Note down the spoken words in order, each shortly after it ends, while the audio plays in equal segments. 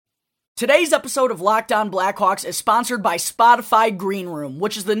Today's episode of Locked On Blackhawks is sponsored by Spotify Green Room,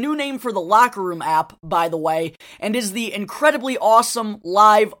 which is the new name for the Locker Room app, by the way, and is the incredibly awesome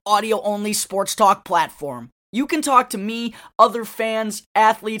live audio-only sports talk platform. You can talk to me, other fans,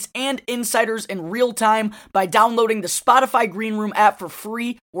 athletes, and insiders in real time by downloading the Spotify Green Room app for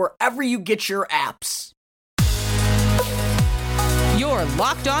free wherever you get your apps. You're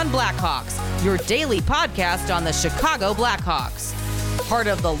Locked On Blackhawks, your daily podcast on the Chicago Blackhawks. Part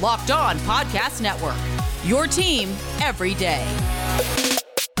of the Locked On Podcast Network, your team every day.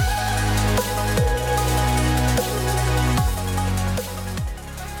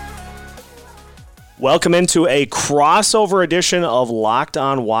 Welcome into a crossover edition of Locked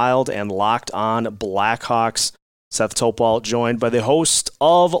On Wild and Locked On Blackhawks. Seth Topal joined by the host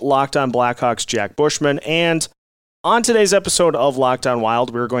of Locked On Blackhawks, Jack Bushman. And on today's episode of Locked On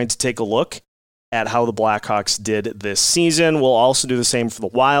Wild, we're going to take a look at how the Blackhawks did this season. We'll also do the same for the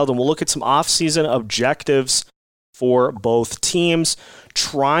Wild, and we'll look at some off-season objectives for both teams,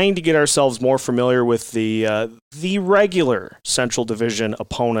 trying to get ourselves more familiar with the regular Central Division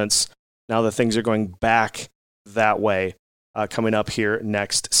opponents now that things are going back that way coming up here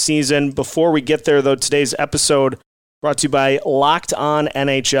next season. Before we get there, though, today's episode brought to you by Locked On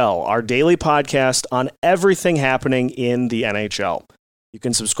NHL, our daily podcast on everything happening in the NHL. You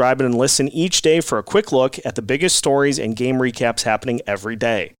can subscribe and listen each day for a quick look at the biggest stories and game recaps happening every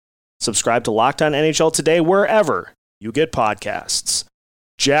day. Subscribe to Locked On NHL today wherever you get podcasts.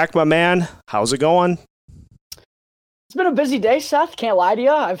 Jack, my man, how's it going? It's been a busy day, Seth. Can't lie to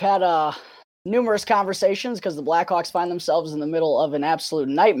you. I've had numerous conversations because the Blackhawks find themselves in the middle of an absolute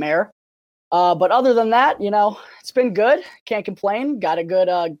nightmare. But other than that, it's been good. Can't complain. Got a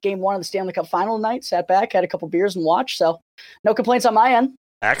good game one of the Stanley Cup final tonight. Sat back, had a couple beers and watched. So no complaints on my end.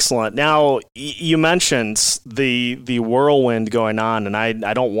 Excellent. Now, you mentioned the whirlwind going on, and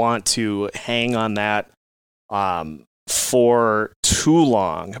I don't want to hang on that for too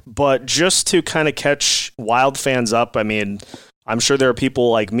long. But just to kind of catch Wild fans up, I mean, I'm sure there are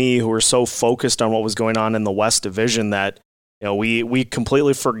people like me who are so focused on what was going on in the West Division that we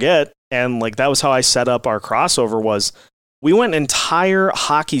completely forget. And that was how I set up our crossover. Was we went an entire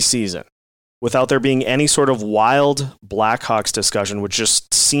hockey season without there being any sort of Wild Blackhawks discussion, which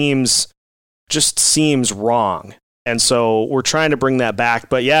just seems wrong. And so we're trying to bring that back.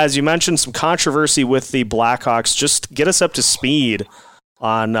 But yeah, as you mentioned, some controversy with the Blackhawks. Just get us up to speed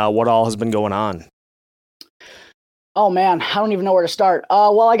on what all has been going on. Oh man, I don't even know where to start.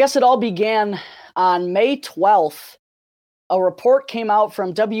 Well, I guess it all began on May 12th. A report came out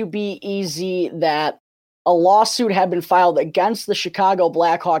from WBEZ that a lawsuit had been filed against the Chicago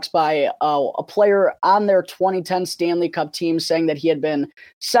Blackhawks by a player on their 2010 Stanley Cup team, saying that he had been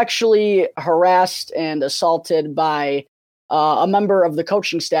sexually harassed and assaulted by a member of the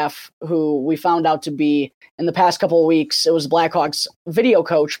coaching staff who we found out to be, in the past couple of weeks, it was Blackhawks video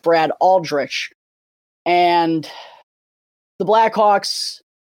coach, Brad Aldrich. And the Blackhawks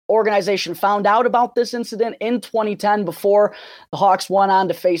organization found out about this incident in 2010 before the Hawks went on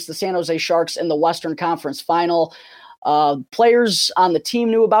to face the San Jose Sharks in the Western Conference Final. Players on the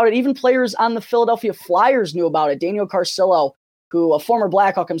team knew about it. Even players on the Philadelphia Flyers knew about it. Daniel Carcillo, who a former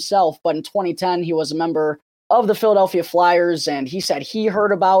Blackhawk himself, but in 2010 he was a member of the Philadelphia Flyers, and he said he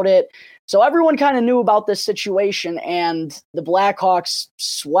heard about it. So everyone kind of knew about this situation, and the Blackhawks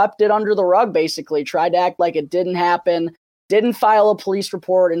swept it under the rug, basically, tried to act like it didn't happen. Didn't file a police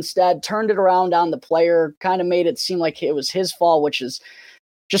report, instead turned it around on the player, kind of made it seem like it was his fault, which is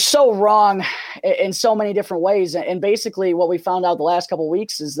just so wrong in so many different ways. And basically what we found out the last couple of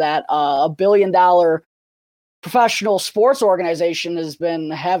weeks is that $1 billion professional sports organization has been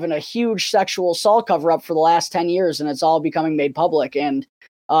having a huge sexual assault cover-up for the last 10 years, and it's all becoming made public. And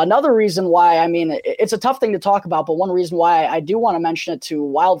another reason why, I mean, it's a tough thing to talk about, but one reason why I do want to mention it to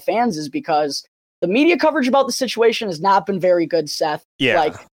Wild fans is because the media coverage about the situation has not been very good, Seth.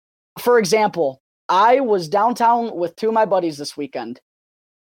 Yeah. For example, I was downtown with two of my buddies this weekend,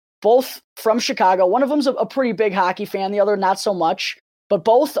 both from Chicago. One of them's a pretty big hockey fan, the other not so much, but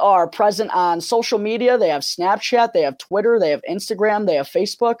both are present on social media. They have Snapchat, they have Twitter, they have Instagram, they have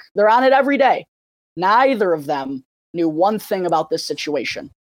Facebook. They're on it every day. Neither of them knew one thing about this situation.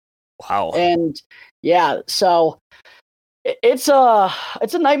 Wow. And yeah, so it's a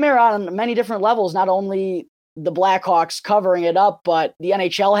nightmare on many different levels. Not only the Blackhawks covering it up, but the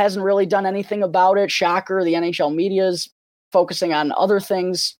NHL hasn't really done anything about it. Shocker, the NHL media is focusing on other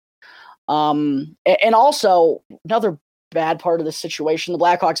things. And also, another bad part of the situation, the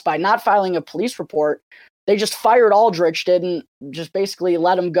Blackhawks, by not filing a police report, they just fired Aldrich, didn't just basically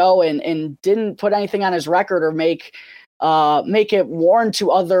let him go and didn't put anything on his record or make make it warrant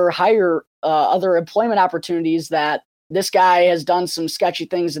to other employment opportunities that this guy has done some sketchy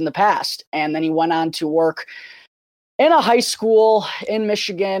things in the past. And then he went on to work in a high school in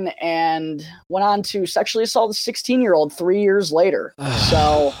Michigan and went on to sexually assault a 16-year-old 3 years later.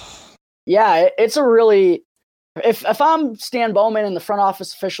 So, yeah, it's a really, if I'm Stan Bowman and the front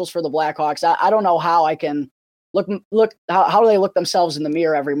office officials for the Blackhawks, I don't know how I can how do they look themselves in the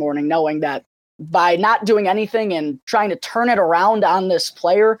mirror every morning knowing that by not doing anything and trying to turn it around on this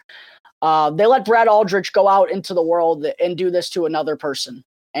player, they let Brad Aldrich go out into the world and do this to another person.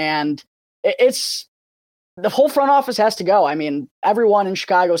 And it's the whole front office has to go. I mean, everyone in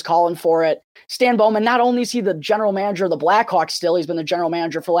Chicago is calling for it. Stan Bowman, not only is he the general manager of the Blackhawks still, he's been the general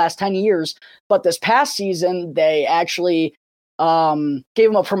manager for the last 10 years, but this past season, they actually gave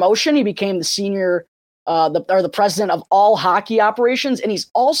him a promotion. He became the senior the president of all hockey operations, and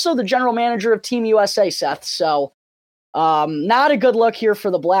he's also the general manager of Team USA, Seth. So not a good look here for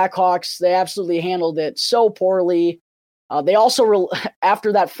the Blackhawks. They absolutely handled it so poorly. They also,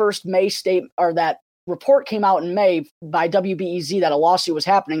 after that first May that report came out in May by WBEZ that a lawsuit was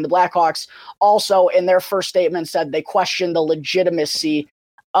happening, the Blackhawks also in their first statement said they questioned the legitimacy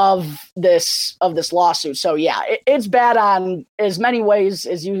of this lawsuit. So yeah, it's bad on as many ways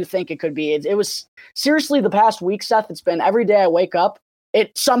as you think it could be. It was seriously the past week, Seth. It's been every day I wake up,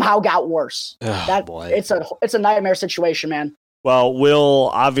 it somehow got worse. Boy. It's a nightmare situation, man. Well, we'll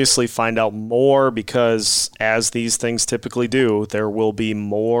obviously find out more because, as these things typically do, there will be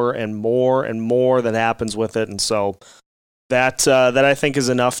more and more and more that happens with it, and so that I think is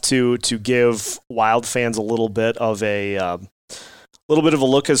enough to give Wild fans a little bit of a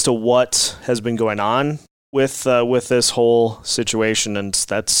look as to what has been going on with this whole situation, and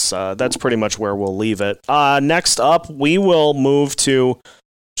that's pretty much where we'll leave it. Next up, we will move to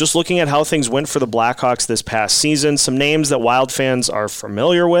just looking at how things went for the Blackhawks this past season, some names that Wild fans are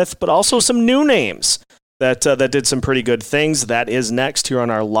familiar with, but also some new names that did some pretty good things. That is next here on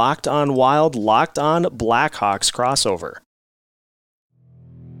our Locked On Wild, Locked On Blackhawks crossover.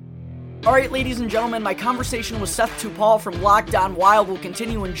 All right, ladies and gentlemen, my conversation with Seth Tupal from Locked On Wild will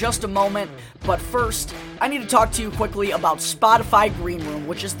continue in just a moment. But first, I need to talk to you quickly about Spotify Green Room,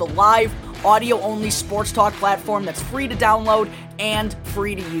 which is the live, audio-only sports talk platform that's free to download and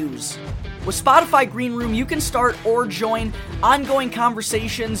free to use. With Spotify Green Room, you can start or join ongoing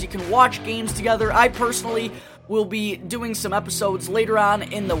conversations. You can watch games together. I personally will be doing some episodes later on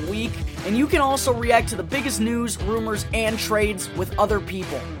in the week, and you can also react to the biggest news, rumors, and trades with other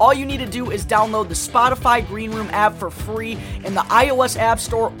people. All you need to do is download the Spotify Green Room app for free in the iOS App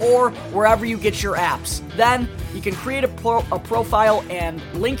Store or wherever you get your apps. Then you can create a profile and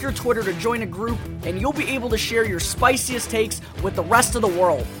link your Twitter to join a group, and you'll be able to share your spiciest takes with the rest of the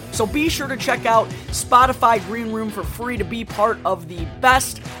world. So be sure to check out Spotify Green Room for free to be part of the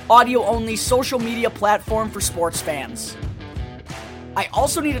best audio-only social media platform for sports fans. I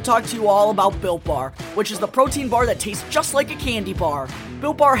also need to talk to you all about Built Bar, which is the protein bar that tastes just like a candy bar.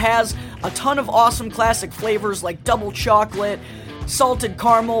 Built Bar has a ton of awesome classic flavors like double chocolate, salted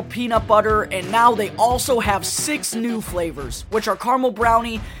caramel, peanut butter, and now they also have 6 new flavors, which are caramel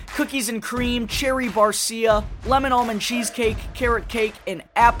brownie, cookies and cream, cherry barcia, lemon almond cheesecake, carrot cake, and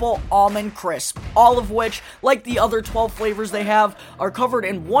apple almond crisp, all of which, like the other 12 flavors they have, are covered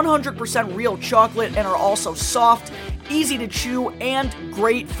in 100% real chocolate and are also soft, easy to chew, and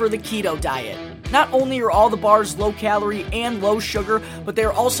great for the keto diet. Not only are all the bars low calorie and low sugar, but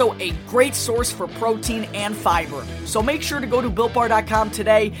they're also a great source for protein and fiber. So make sure to go to BuiltBar.com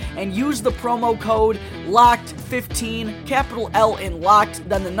today and use the promo code LOCKED15, capital L in LOCKED,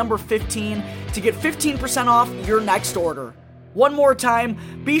 then the number 15, to get 15% off your next order. One more time,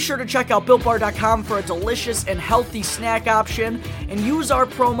 be sure to check out BuiltBar.com for a delicious and healthy snack option, and use our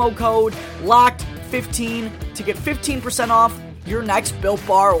promo code LOCKED15 to get 15% off your next Built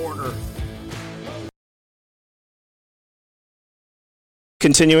Bar order.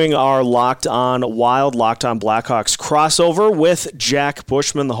 Continuing our Locked On Wild, Locked On Blackhawks crossover with Jack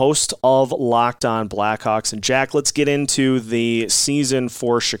Bushman, the host of Locked On Blackhawks. And Jack, let's get into the season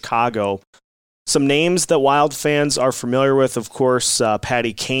for Chicago. Some names that Wild fans are familiar with, of course,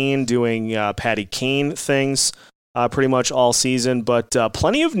 Patty Kane doing Patty Kane things pretty much all season, but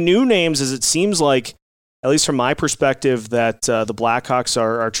plenty of new names as it seems like, at least from my perspective, that the Blackhawks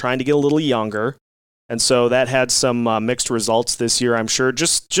are trying to get a little younger. And so that had some mixed results this year, I'm sure.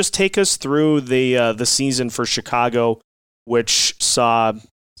 Just take us through the season for Chicago, which saw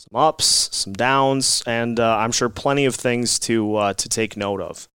some ups, some downs, and I'm sure plenty of things to take note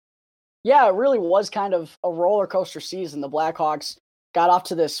of. Yeah, it really was kind of a roller coaster season. The Blackhawks got off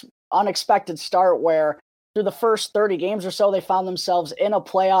to this unexpected start where through the first 30 games or so, they found themselves in a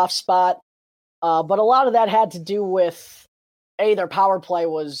playoff spot. But a lot of that had to do with, their power play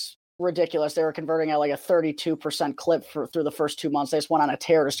was ridiculous. They were converting at like a 32% clip through the first 2 months. They just went on a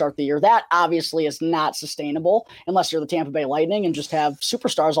tear to start the year. That obviously is not sustainable unless you're the Tampa Bay Lightning and just have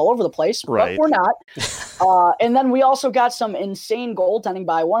superstars all over the place. Right. But we're not. And then we also got some insane goaltending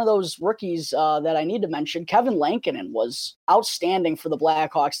by one of those rookies that I need to mention. Kevin Lankinen was outstanding for the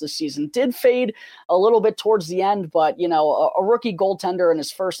Blackhawks this season. Did fade a little bit towards the end, but a rookie goaltender in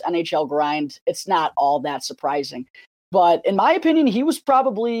his first NHL grind, it's not all that surprising. But in my opinion, he was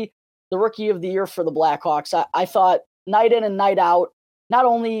probably the rookie of the year for the Blackhawks. I thought night in and night out, not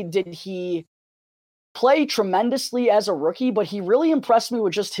only did he play tremendously as a rookie, but he really impressed me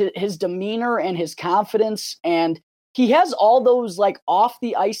with just his demeanor and his confidence. And he has all those like off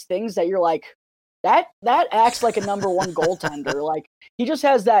the ice things that you're like, that acts like a number one goaltender. Like he just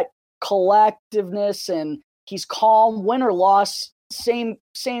has that collectiveness and he's calm, win or loss, same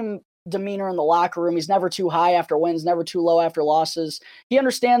demeanor in the locker room. He's never too high after wins, never too low after losses. He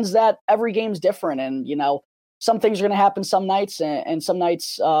understands that every game's different, and some things are going to happen some nights, and some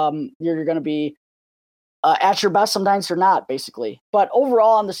nights you're going to be at your best. Some nights you're not, basically. But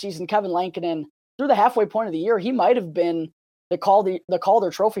overall on the season, Kevin Lankinen, through the halfway point of the year, he might have been the Calder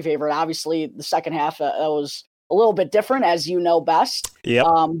Trophy favorite. Obviously, the second half that was a little bit different, as you know best. Yep.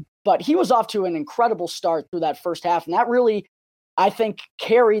 But he was off to an incredible start through that first half, and that really, I think,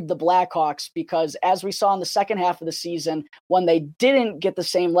 carried the Blackhawks, because as we saw in the second half of the season, when they didn't get the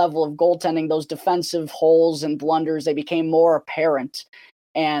same level of goaltending, those defensive holes and blunders, they became more apparent.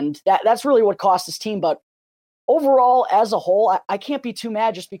 And that's really what cost this team. But overall, as a whole, I can't be too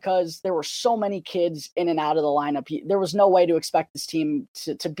mad just because there were so many kids in and out of the lineup. There was no way to expect this team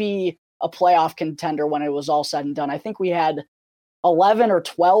to be a playoff contender when it was all said and done. I think we had 11 or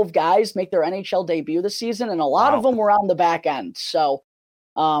 12 guys make their NHL debut this season, and a lot of them were on the back end. So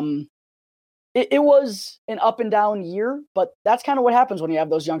it was an up and down year, but that's kind of what happens when you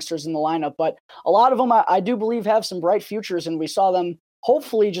have those youngsters in the lineup. But a lot of them, I do believe, have some bright futures, and we saw them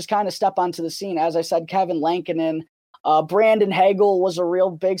hopefully just kind of step onto the scene. As I said, Kevin Lankinen, Brandon Hagel was a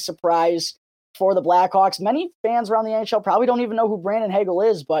real big surprise for the Blackhawks. Many fans around the NHL probably don't even know who Brandon Hagel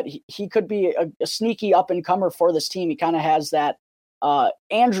is, but he could be a sneaky up-and-comer for this team. He kind of has that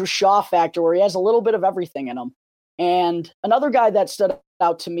Andrew Shaw factor where he has a little bit of everything in him. And another guy that stood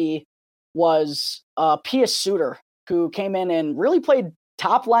out to me was Pius Suter, who came in and really played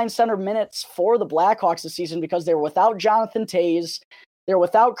top line center minutes for the Blackhawks this season because they were without Jonathan Toews. They were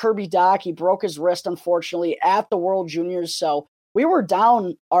without Kirby Dach. He broke his wrist, unfortunately, at the World Juniors. So we were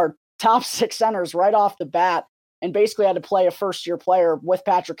down our top six centers right off the bat and basically had to play a first-year player with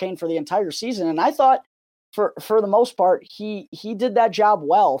Patrick Kane for the entire season. And I thought, for the most part, he did that job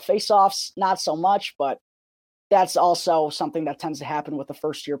well. Face-offs, not so much, but that's also something that tends to happen with the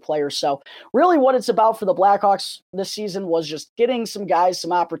first-year players. So really what it's about for the Blackhawks this season was just getting some guys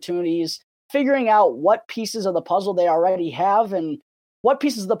some opportunities, figuring out what pieces of the puzzle they already have and what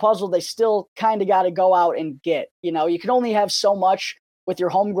pieces of the puzzle they still kind of got to go out and get. You can only have so much with your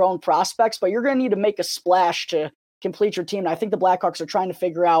homegrown prospects, but you're going to need to make a splash to complete your team. And I think the Blackhawks are trying to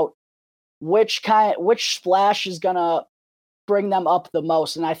figure out which splash is going to bring them up the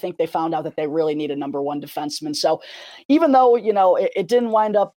most. And I think they found out that they really need a number one defenseman. So even though, it didn't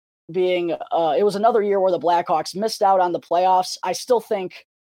wind up being, it was another year where the Blackhawks missed out on the playoffs, I still think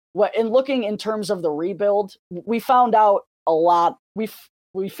in looking in terms of the rebuild, we found out a lot.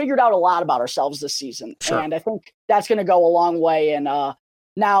 We figured out a lot about ourselves this season. Sure. And I think that's going to go a long way. And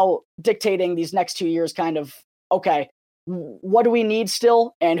now dictating these next 2 years kind of, okay, what do we need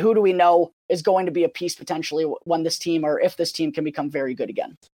still? And who do we know is going to be a piece potentially when this team, or if this team, can become very good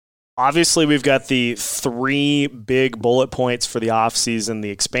again? Obviously, we've got the three big bullet points for the offseason: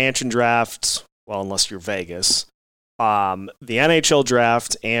 the expansion draft, well, unless you're Vegas, the NHL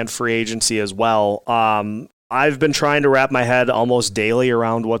draft, and free agency as well. I've been trying to wrap my head almost daily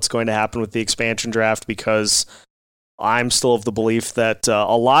around what's going to happen with the expansion draft because I'm still of the belief that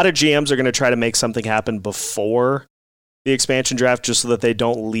a lot of GMs are going to try to make something happen before the expansion draft just so that they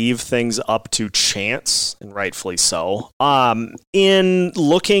don't leave things up to chance, and rightfully so. In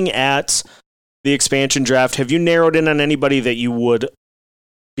looking at the expansion draft, have you narrowed in on anybody that you would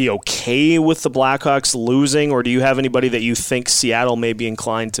be okay with the Blackhawks losing, or do you have anybody that you think Seattle may be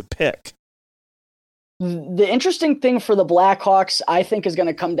inclined to pick? The interesting thing for the Blackhawks, I think, is going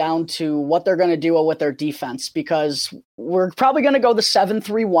to come down to what they're going to do with their defense, because we're probably going to go the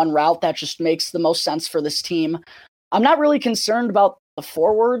 7-3-1 route. That just makes the most sense for this team. I'm not really concerned about the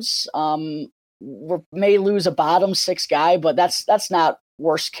forwards. We may lose a bottom six guy, but that's not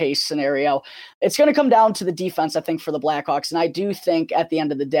worst case scenario. It's going to come down to the defense, I think, for the Blackhawks. And I do think at the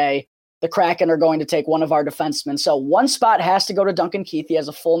end of the day, the Kraken are going to take one of our defensemen. So one spot has to go to Duncan Keith. He has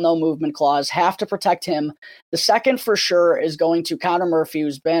a full no movement clause. Have to protect him. The second for sure is going to Connor Murphy,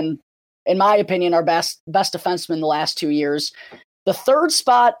 who's been, in my opinion, our best defenseman the last 2 years. The third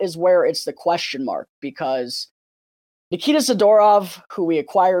spot is where it's the question mark, because Nikita Zadorov, who we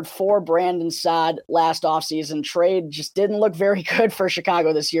acquired for Brandon Saad last offseason trade, just didn't look very good for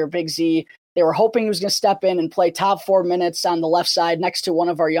Chicago this year. Big Z, they were hoping he was going to step in and play top 4 minutes on the left side next to one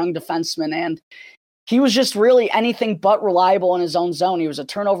of our young defensemen, and he was just really anything but reliable in his own zone. He was a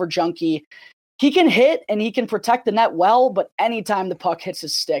turnover junkie. He can hit and he can protect the net well, but anytime the puck hits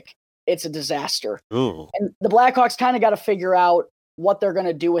his stick, it's a disaster. Ooh. And the Blackhawks kind of got to figure out what they're going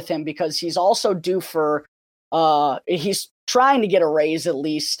to do with him, because he's also due for he's trying to get a raise at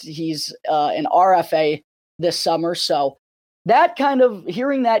least. He's an RFA this summer. So that kind of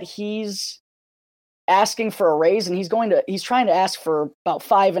hearing that he's asking for a raise and he's trying to ask for about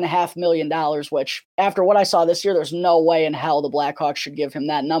 $5.5 million, which after what I saw this year, there's no way in hell the Blackhawks should give him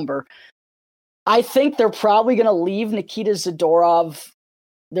that number. I think they're probably going to leave Nikita Zadorov.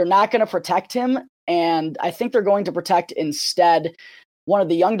 They're not going to protect him. And I think they're going to protect instead one of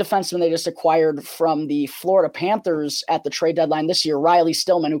the young defensemen they just acquired from the Florida Panthers at the trade deadline this year, Riley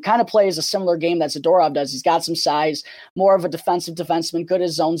Stillman, who kind of plays a similar game that Zadorov does. He's got some size, more of a defensive defenseman, good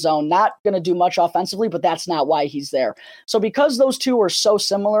as zone, not going to do much offensively, but that's not why he's there. So because those two are so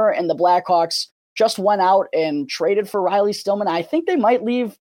similar and the Blackhawks just went out and traded for Riley Stillman, I think they might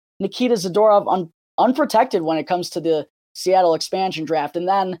leave Nikita Zadorov unprotected when it comes to the Seattle expansion draft. And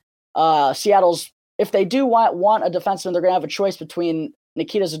then Seattle's, if they do want a defenseman, they're going to have a choice between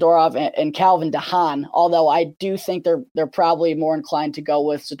Nikita Zadorov and Calvin DeHaan, although I do think they're probably more inclined to go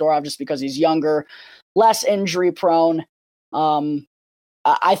with Zadorov just because he's younger, less injury prone.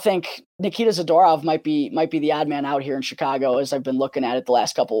 I think Nikita Zadorov might be the odd man out here in Chicago as I've been looking at it the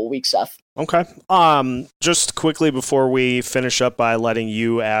last couple of weeks, Seth. Okay. Just quickly before we finish up by letting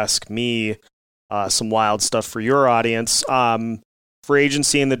you ask me some wild stuff for your audience, free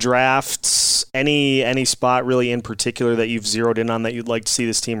agency in the drafts, any spot really in particular that you've zeroed in on that you'd like to see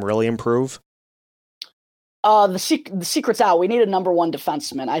this team really improve? The secret's out. We need a number one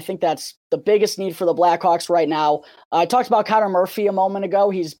defenseman. I think that's the biggest need for the Blackhawks right now. I talked about Connor Murphy a moment ago.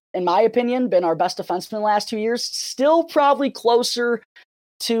 He's, in my opinion, been our best defenseman the last 2 years. Still probably closer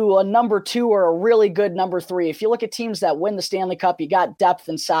to a number 2 or a really good number 3. If you look at teams that win the Stanley Cup, you got depth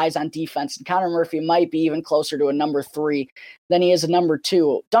and size on defense, and Connor Murphy might be even closer to a number 3 than he is a number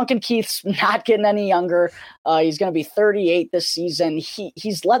 2. Duncan Keith's not getting any younger. He's going to be 38 this season.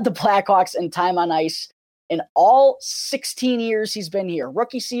 He's led the Blackhawks in time on ice in all 16 years he's been here.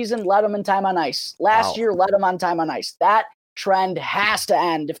 Rookie season, led him in time on ice. Last year, led him on time on ice. That trend has to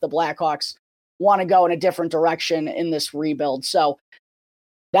end if the Blackhawks want to go in a different direction in this rebuild. So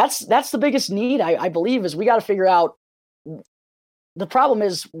that's the biggest need, I believe, is we got to figure out. The problem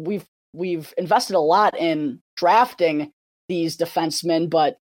is we've invested a lot in drafting these defensemen,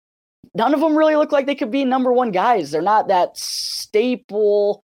 but none of them really look like they could be number one guys. They're not that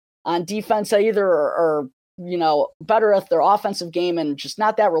staple on defense either, or better at their offensive game and just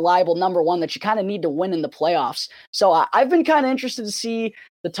not that reliable number one that you kind of need to win in the playoffs. So I've been kind of interested to see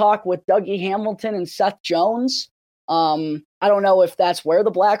the talk with Dougie Hamilton and Seth Jones. I don't know if that's where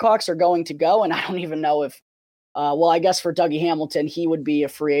the Blackhawks are going to go, and I don't even know if, I guess for Dougie Hamilton, he would be a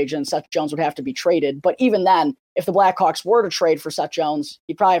free agent. Seth Jones would have to be traded. But even then, if the Blackhawks were to trade for Seth Jones,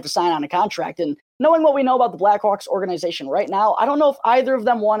 he'd probably have to sign on a contract. And knowing what we know about the Blackhawks organization right now, I don't know if either of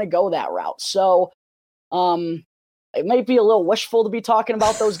them want to go that route. So it might be a little wishful to be talking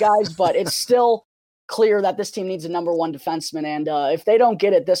about those guys, but it's still clear that this team needs a number one defenseman. And if they don't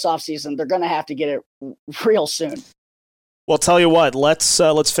get it this offseason, they're going to have to get it real soon. Well, tell you what, let's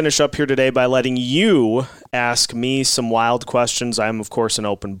finish up here today by letting you ask me some wild questions. I'm, of course, an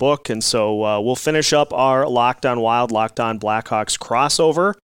open book, and so we'll finish up our Locked On Wild, Locked On Blackhawks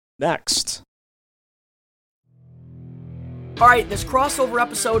crossover next. All right, this crossover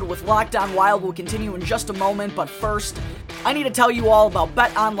episode with Locked On Wild will continue in just a moment, but first, I need to tell you all about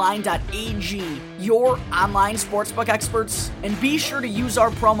betonline.ag, your online sportsbook experts, and be sure to use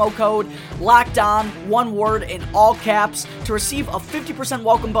our promo code LOCKEDON, one word in all caps, to receive a 50%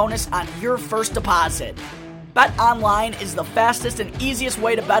 welcome bonus on your first deposit. BetOnline is the fastest and easiest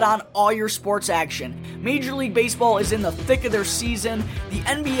way to bet on all your sports action. Major League Baseball is in the thick of their season, the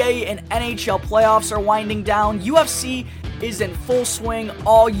NBA and NHL playoffs are winding down, UFC is in full swing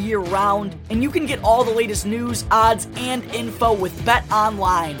all year round, and you can get all the latest news, odds, and info with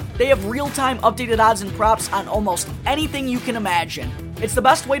BetOnline. They have real-time updated odds and props on almost anything you can imagine. It's the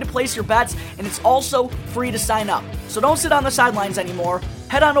best way to place your bets, and it's also free to sign up. So don't sit on the sidelines anymore.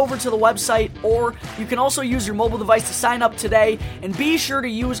 Head on over to the website, or you can also use your mobile device to sign up today, and be sure to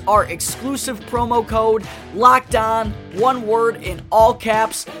use our exclusive promo code LOCKEDON, one word in all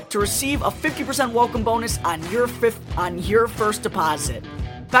caps, to receive a 50% welcome bonus on your first deposit.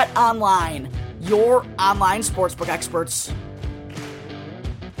 BetOnline, your online sportsbook experts.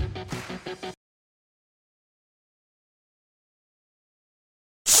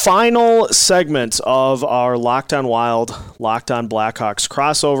 Final segment of our Locked On Wild, Locked On Blackhawks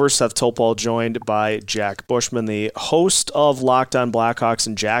crossover. Seth Topol joined by Jack Bushman, the host of Locked On Blackhawks.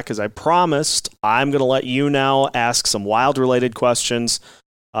 And Jack, as I promised, I'm going to let you now ask some Wild-related questions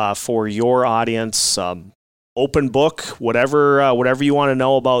for your audience. Open book, whatever you want to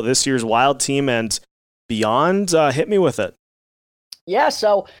know about this year's Wild team and beyond, hit me with it. Yeah,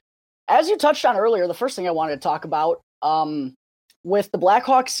 so as you touched on earlier, the first thing I wanted to talk about, with the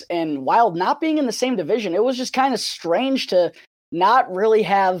Blackhawks and Wild not being in the same division, it was just kind of strange to not really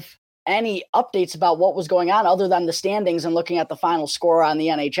have any updates about what was going on other than the standings and looking at the final score on the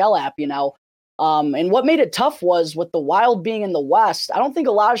NHL app, And what made it tough was with the Wild being in the West, I don't think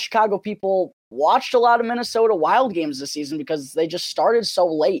a lot of Chicago people watched a lot of Minnesota Wild games this season because they just started so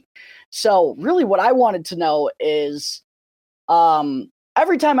late. So really what I wanted to know is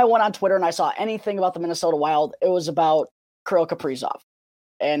every time I went on Twitter and I saw anything about the Minnesota Wild, it was about Kirill Kaprizov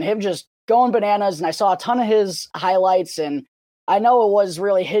and him just going bananas. And I saw a ton of his highlights, and I know it was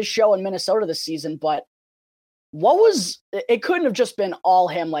really his show in Minnesota this season, but it couldn't have just been all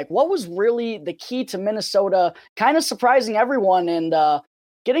him. Like, what was really the key to Minnesota kind of surprising everyone and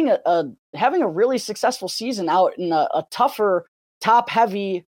getting having a really successful season out in a tougher, top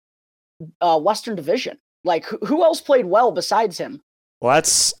heavy Western division? Like, who else played well besides him? Well,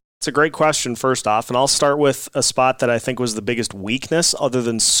 it's a great question, first off, and I'll start with a spot that I think was the biggest weakness other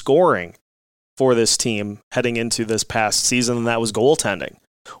than scoring for this team heading into this past season, and that was goaltending.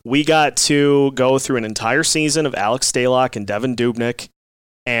 We got to go through an entire season of Alex Stalock and Devan Dubnyk,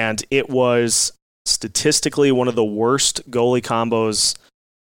 and it was statistically one of the worst goalie combos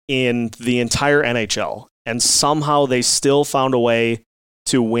in the entire NHL, and somehow they still found a way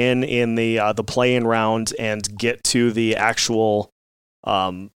to win in the play-in round and get to the actual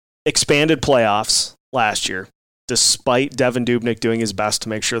expanded playoffs last year, despite Devan Dubnyk doing his best to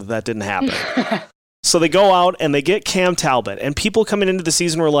make sure that didn't happen. So they go out and they get Cam Talbot, and people coming into the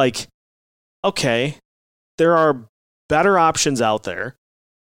season were like, okay, there are better options out there,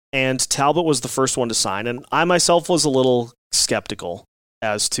 and Talbot was the first one to sign, and I myself was a little skeptical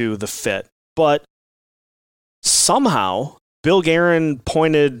as to the fit, but somehow Bill Guerin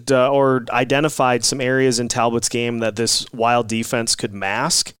pointed or identified some areas in Talbot's game that this Wild defense could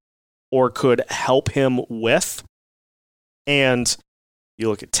mask or could help him with. And you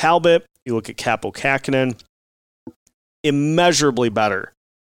look at Talbot, you look at Kaapo Kähkönen, immeasurably better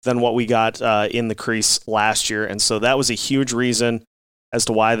than what we got in the crease last year. And so that was a huge reason as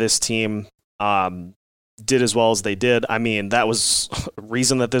to why this team did as well as they did. I mean, that was a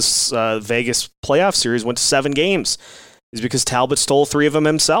reason that this Vegas playoff series went to 7 games, is because Talbot stole 3 of them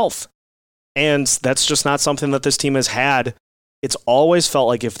himself. And that's just not something that this team has had. It's always felt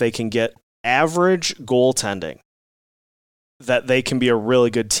like if they can get average goaltending, that they can be a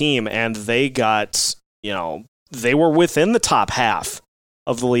really good team. And they got, they were within the top half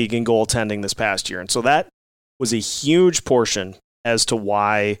of the league in goaltending this past year. And so that was a huge portion as to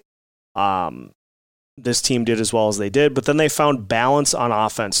why this team did as well as they did. But then they found balance on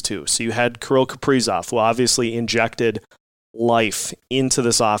offense too. So you had Kirill Kaprizov, who obviously injected life into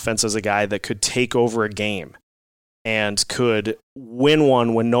this offense as a guy that could take over a game and could win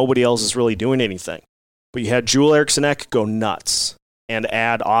one when nobody else is really doing anything. But you had Joel Eriksson Ek go nuts and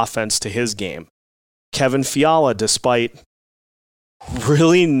add offense to his game. Kevin Fiala, despite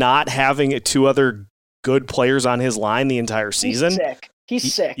really not having 2 other good players on his line the entire season.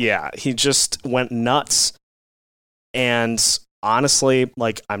 He's sick. Yeah, he just went nuts. And honestly,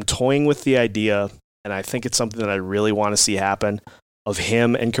 I'm toying with the idea, and I think it's something that I really want to see happen, of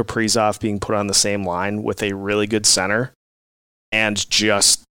him and Kaprizov being put on the same line with a really good center and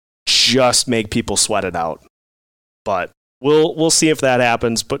just make people sweat it out. But we'll see if that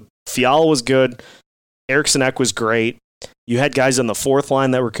happens. But Fiala was good. Eriksson Ek was great. You had guys on the 4th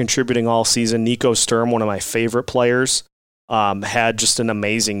line that were contributing all season. Nico Sturm, one of my favorite players, had just an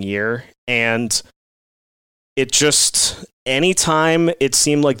amazing year. And it just, anytime it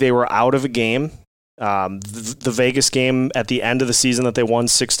seemed like they were out of a game, The Vegas game at the end of the season that they won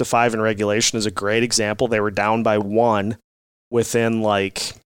 6-5 in regulation is a great example. They were down by one and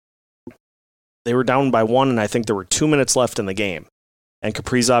I think there were 2 minutes left in the game. And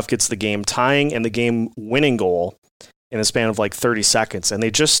Kaprizov gets the game tying and the game winning goal in a span of 30 seconds. And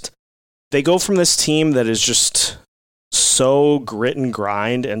they go from this team that is just so grit and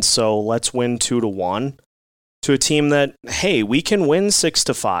grind and so let's win 2-1 to a team that, hey, we can win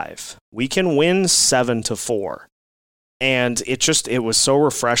 6-5. We can win 7-4. And it was so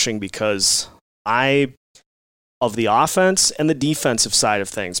refreshing because of the offense and the defensive side of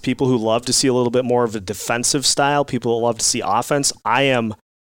things, people who love to see a little bit more of a defensive style, people who love to see offense, I am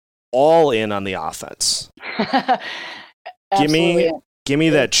all in on the offense. Give me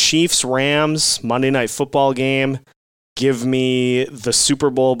that Chiefs-Rams Monday Night Football game. Give me the Super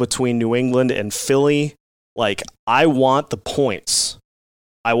Bowl between New England and Philly. I want the points.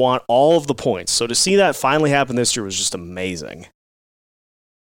 I want all of the points. So to see that finally happen this year was just amazing.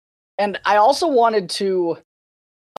 And I also wanted to